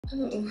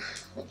Oh,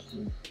 hold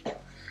on.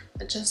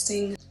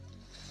 Adjusting.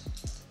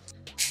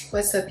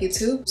 What's up,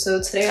 YouTube?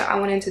 So today I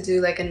wanted to do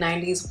like a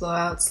 90s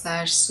blowout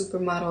slash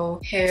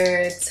supermodel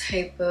hair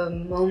type of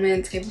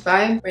moment, type of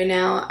vibe. Right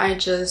now I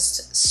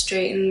just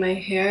straightened my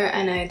hair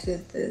and I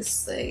did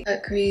this like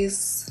cut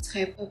crease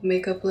type of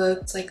makeup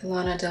look. It's like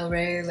Lana Del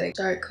Rey, like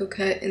dark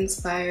coquette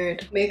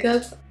inspired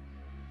makeup.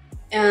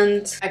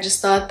 And I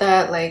just thought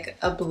that like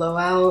a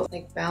blowout,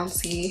 like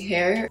bouncy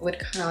hair would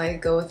kind of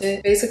like go with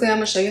it. Basically, I'm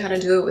gonna show you how to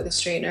do it with a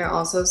straightener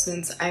also,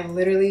 since I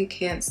literally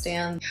can't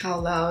stand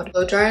how loud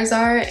blow dryers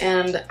are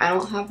and I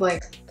don't have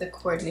like the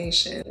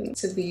coordination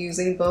to be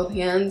using both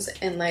hands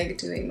and like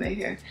doing my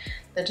hair.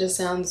 That just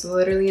sounds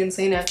literally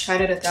insane. I've tried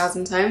it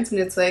 1,000 times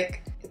and it's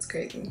like, it's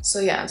crazy.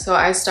 So yeah, so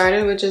I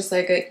started with just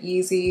like an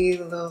easy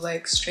little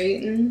like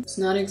straighten. It's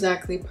not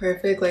exactly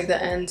perfect, like the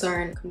ends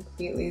aren't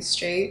completely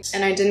straight.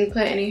 And I didn't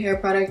put any hair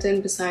product in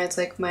besides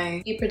like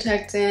my heat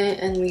protectant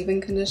and leave-in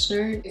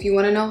conditioner. If you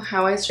want to know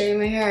how I straighten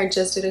my hair, I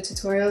just did a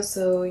tutorial,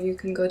 so you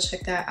can go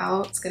check that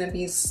out. It's gonna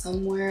be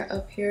somewhere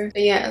up here.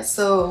 But yeah,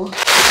 so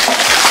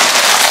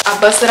I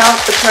busted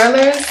out the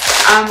curlers.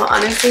 I'm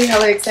honestly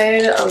hella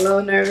excited, a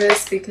little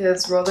nervous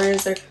because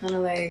rollers are kind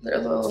of like, they're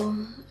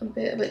a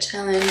bit of a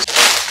challenge.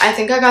 I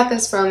think I got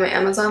this from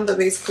Amazon, but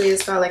basically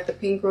it's got like the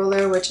pink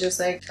roller, which is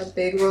like a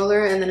big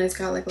roller, and then it's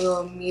got like a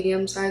little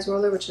medium size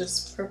roller, which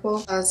is purple.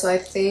 So I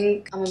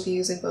think I'm gonna be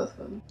using both of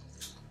them.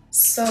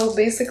 So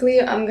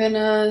basically I'm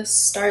gonna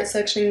start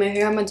sectioning my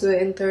hair. I'm gonna do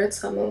it in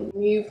thirds, so I'm gonna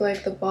leave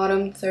like the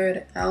bottom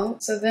third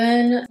out. So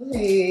then,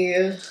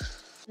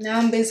 now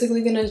I'm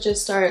basically gonna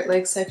just start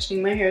like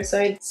sectioning my hair. So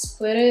I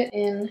split it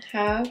in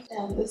half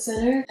down the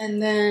center,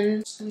 and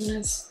then I'm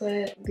gonna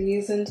split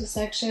these into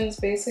sections.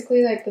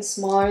 Basically, like the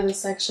smaller the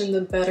section,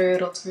 the better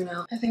it'll turn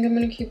out. I think I'm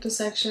gonna keep the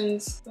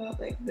sections about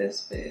like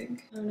this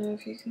big. I don't know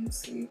if you can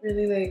see.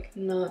 Really like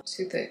not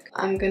too thick.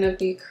 I'm gonna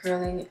be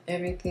curling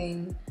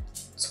everything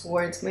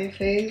towards my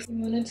face. You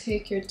want to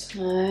take your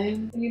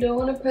time. You don't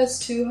want to press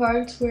too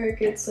hard to where it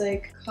gets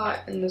like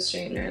caught in the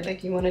straightener.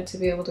 Like you want it to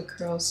be able to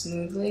curl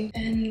smoothly.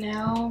 And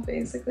now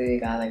basically we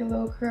got like a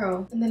little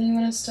curl. And then you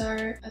want to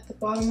start at the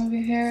bottom of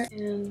your hair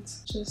and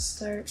just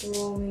start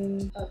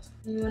rolling up.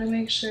 You want to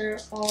make sure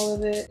all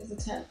of it is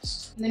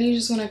attached. And then you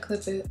just want to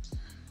clip it.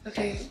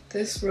 Okay,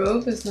 this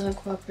rope is not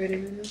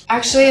cooperating right now.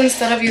 Actually,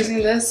 instead of using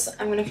this,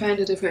 I'm gonna find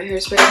a different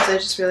hairspray because I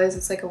just realized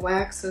it's like a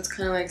wax, so it's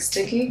kind of like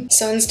sticky.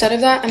 So instead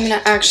of that, I'm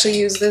gonna actually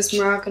use this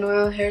Moroccan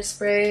oil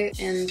hairspray,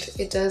 and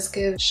it does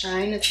give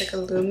shine. It's like a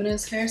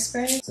luminous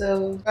hairspray.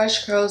 So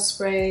brush, curl,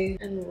 spray,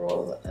 and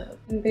roll up.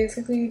 And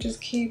basically, you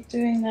just keep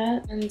doing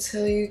that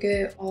until you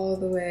get all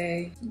the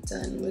way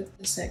done with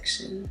the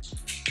section.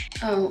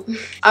 Oh,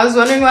 I was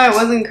wondering why I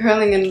wasn't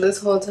curling, and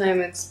this whole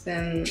time it's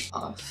been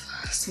off.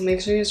 So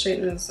make sure your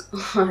straightener is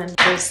on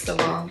first of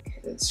all. Okay,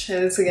 let's try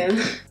this again.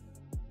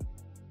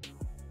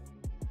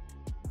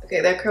 Okay,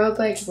 that curled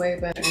like way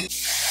better.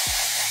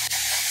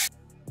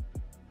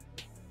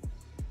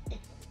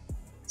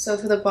 So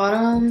for the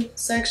bottom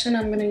section,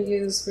 I'm gonna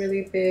use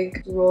really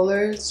big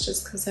rollers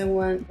just because I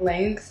want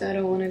length. I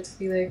don't want it to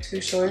be like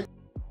too short.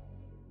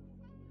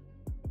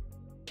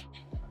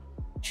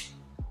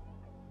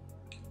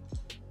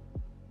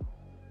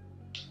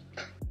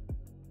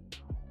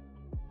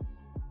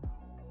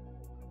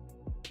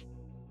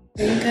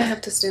 I think I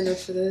have to stand up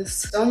for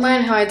this. Don't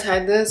mind how I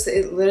tied this.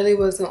 It literally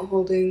wasn't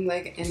holding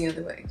like any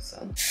other way,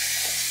 so.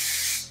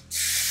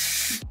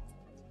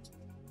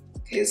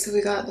 Okay, so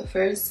we got the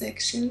first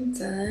section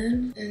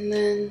done. And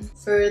then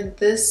for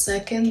this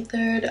second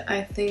third,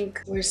 I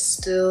think we're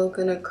still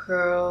gonna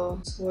curl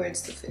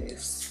towards the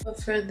face.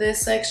 But for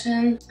this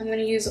section, I'm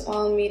gonna use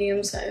all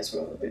medium-sized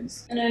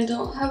rollers. And I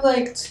don't have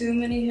like too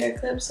many hair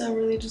clips. I'm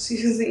really just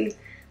using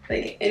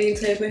like any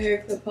type of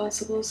hair clip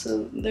possible,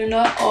 so they're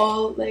not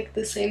all like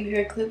the same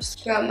hair clips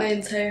throughout my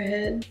entire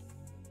head.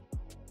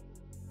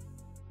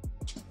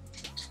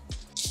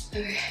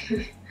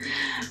 Okay.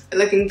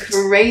 Looking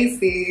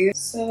crazy.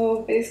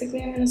 So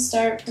basically I'm gonna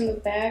start from the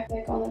back,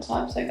 like on the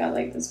top. So I got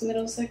like this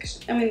middle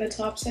section, I mean the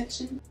top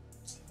section,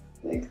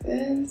 like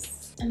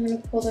this. I'm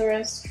gonna pull the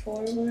rest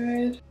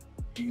forward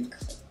and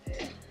clip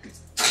it.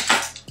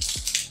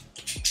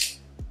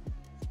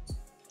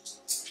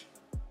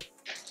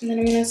 And then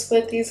I'm gonna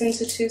split these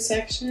into two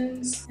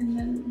sections and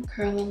then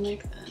curl them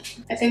like that.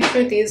 I think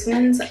for these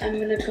ones, I'm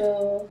gonna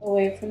go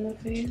away from the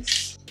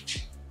face.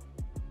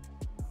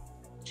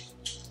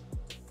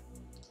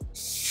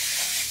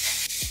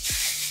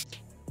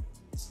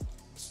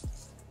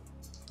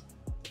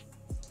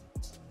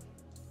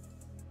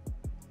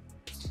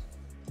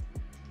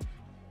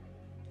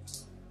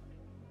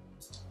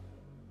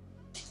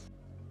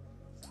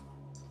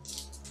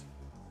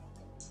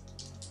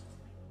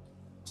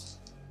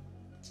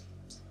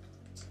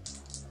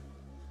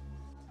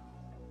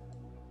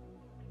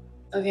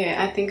 Okay,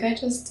 I think I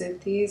just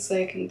did these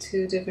like in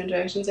two different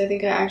directions. I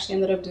think I actually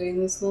ended up doing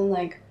this one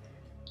like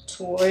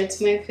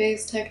towards my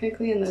face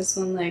technically, and this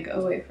one like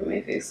away from my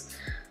face.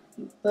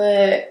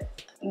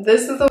 But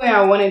this is the way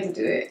I wanted to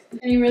do it.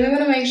 And you really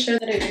want to make sure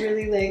that it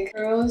really like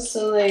curls.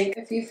 So like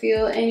if you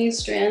feel any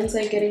strands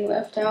like getting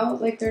left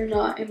out, like they're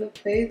not in the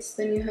plates,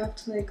 then you have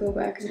to like go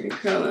back and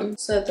recurl them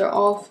so that they're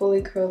all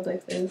fully curled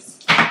like this.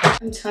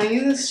 I'm telling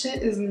you, this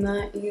shit is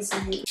not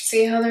easy.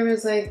 See how there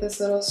was like this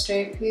little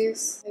straight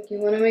piece? Like you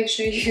want to make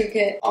sure you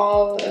get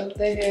all of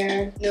the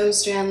hair, no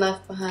strand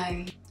left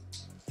behind.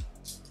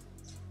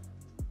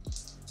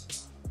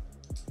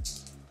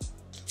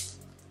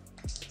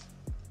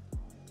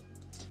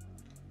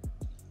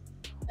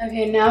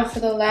 Okay, now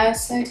for the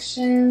last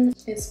section,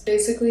 it's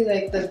basically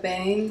like the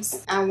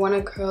bangs. I want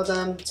to curl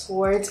them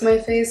towards my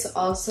face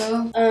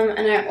also.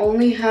 And I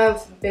only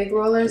have big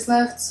rollers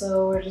left,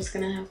 so we're just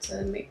gonna have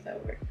to make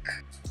that work.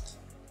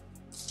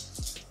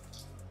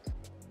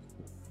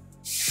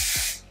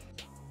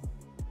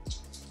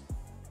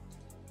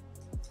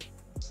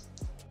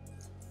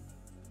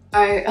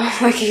 Alright,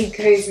 I'm looking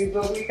crazy,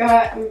 but we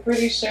got, I'm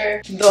pretty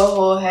sure, the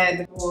whole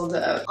head pulled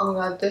up. Oh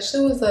my god, this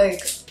shit was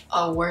like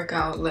a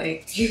workout.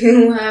 Like,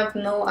 you have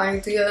no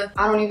idea.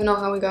 I don't even know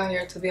how we got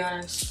here, to be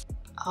honest.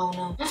 I don't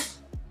know.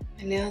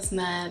 My nails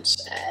match.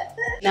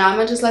 Now I'm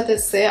gonna just let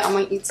this sit. I'm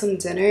gonna eat some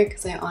dinner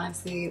because I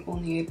honestly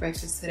only ate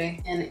breakfast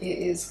today and it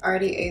is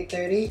already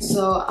 8:30.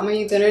 So I'm gonna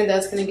eat dinner.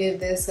 That's gonna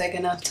give this like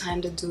enough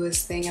time to do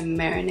its thing and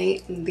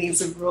marinate in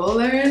these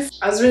rollers.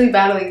 I was really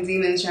battling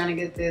demons trying to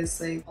get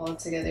this like all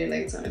together.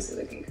 Like it's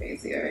honestly looking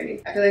crazy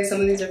already. I feel like some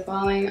of these are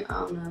falling. I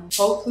don't know.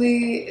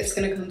 Hopefully it's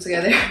gonna come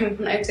together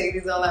when I take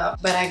these all out.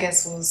 But I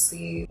guess we'll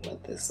see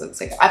what this looks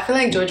like. I feel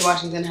like George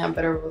Washington had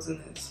better rolls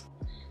than this.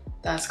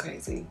 That's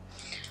crazy.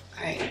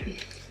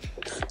 Alright.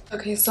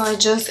 Okay, so I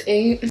just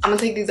ate. I'm gonna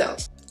take these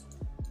out.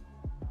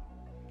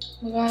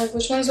 Oh my god,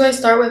 which ones do I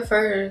start with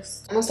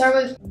first? I'm gonna start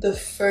with the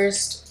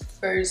first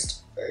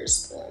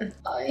one.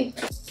 Bye.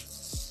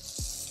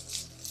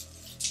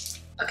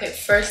 Okay,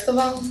 first of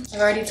all, I've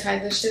already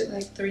tied this shit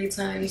like 3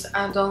 times.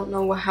 I don't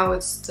know how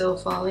it's still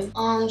falling.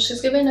 She's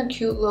giving a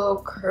cute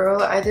little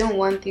curl. I didn't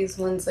want these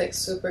ones like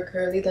super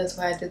curly. That's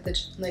why I did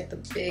the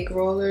big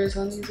rollers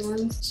on these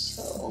ones.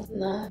 So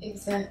not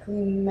exactly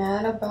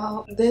mad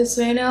about this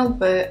right now,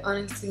 but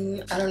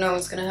honestly, I don't know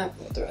what's gonna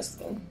happen with the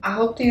rest of them. I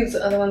hope these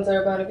other ones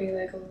are about to be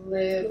like a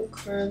little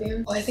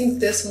curlier. Oh, I think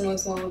this one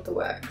was the one with the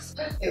wax.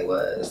 It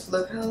was.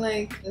 Look how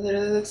like it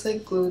literally looks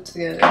like glued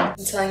together. I'm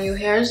telling you,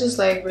 hair is just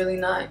like really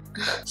not.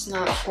 It's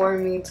not for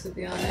me, to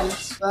be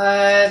honest.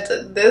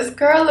 But this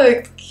girl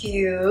looked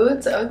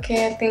cute.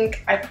 Okay, I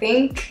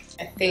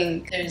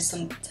think there's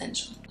some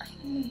potential.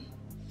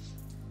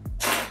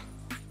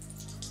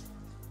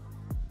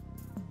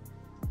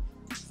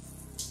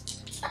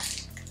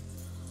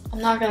 I'm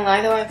not gonna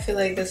lie though, I feel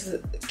like this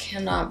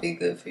cannot be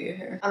good for your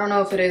hair. I don't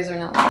know if it is or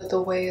not, but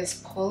the way it's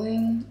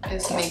pulling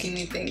is making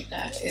me think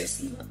that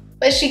it's not.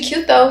 But she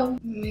cute though.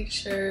 Make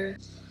sure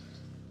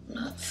I'm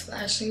not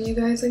flashing you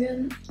guys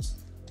again.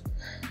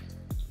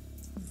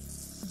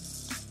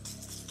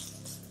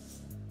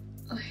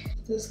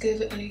 Does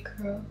give any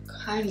curl?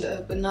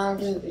 Kinda, but not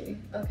really.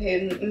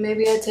 Okay,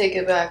 maybe I take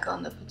it back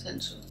on the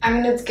potential. I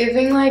mean, it's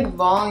giving like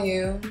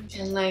volume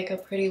and like a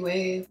pretty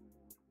wave.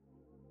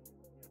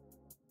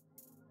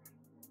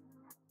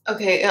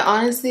 Okay, it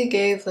honestly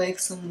gave like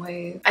some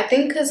wave. I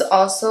think because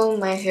also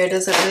my hair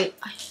doesn't really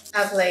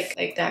have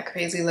like that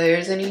crazy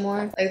layers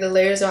anymore. Like the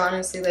layers are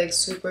honestly like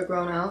super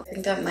grown out. I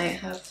think that might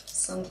have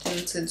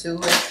something to do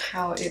with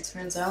how it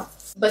turns out.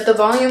 But the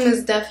volume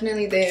is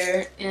definitely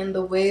there and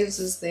the waves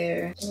is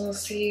there. We'll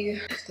see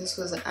if this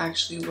was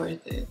actually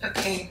worth it.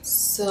 Okay,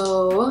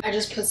 so I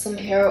just put some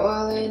hair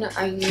oil in.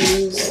 I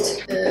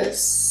used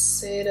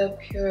this Seda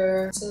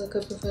Pure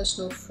Silica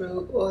Professional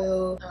Fruit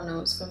Oil. I don't know,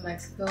 it's from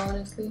Mexico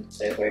honestly,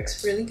 but it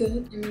works really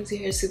good. It makes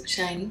your hair super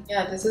shiny.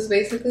 Yeah, this is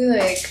basically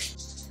like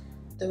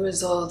the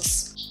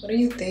results. What do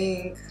you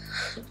think?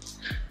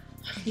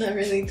 I'm not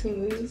really too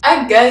moved.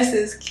 I guess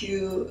it's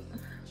cute.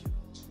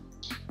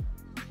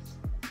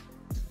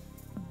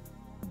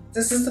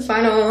 This is the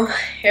final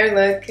hair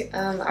look.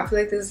 I feel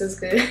like this is as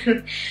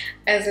good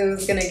as it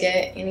was gonna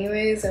get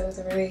anyways. I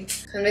wasn't really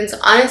convinced.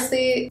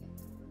 Honestly,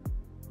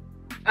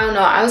 I don't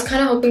know. I was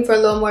kind of hoping for a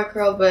little more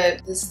curl,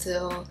 but this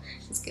still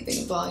is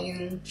giving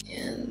volume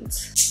and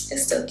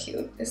it's still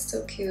cute. It's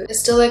still cute. It's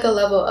still like a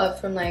level up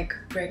from like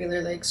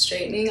regular like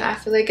straightening. I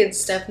feel like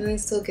it's definitely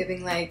still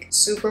giving like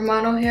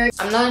supermodel hair.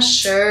 I'm not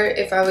sure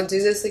if I would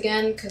do this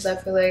again because I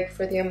feel like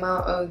for the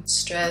amount of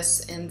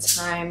stress and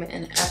time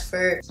and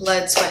effort,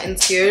 blood, sweat, and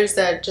tears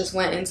that just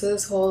went into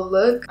this whole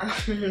look,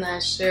 I'm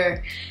not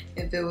sure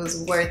if it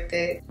was worth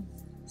it.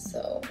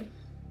 So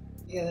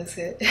yeah, that's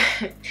it.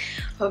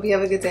 Hope you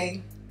have a good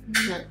day.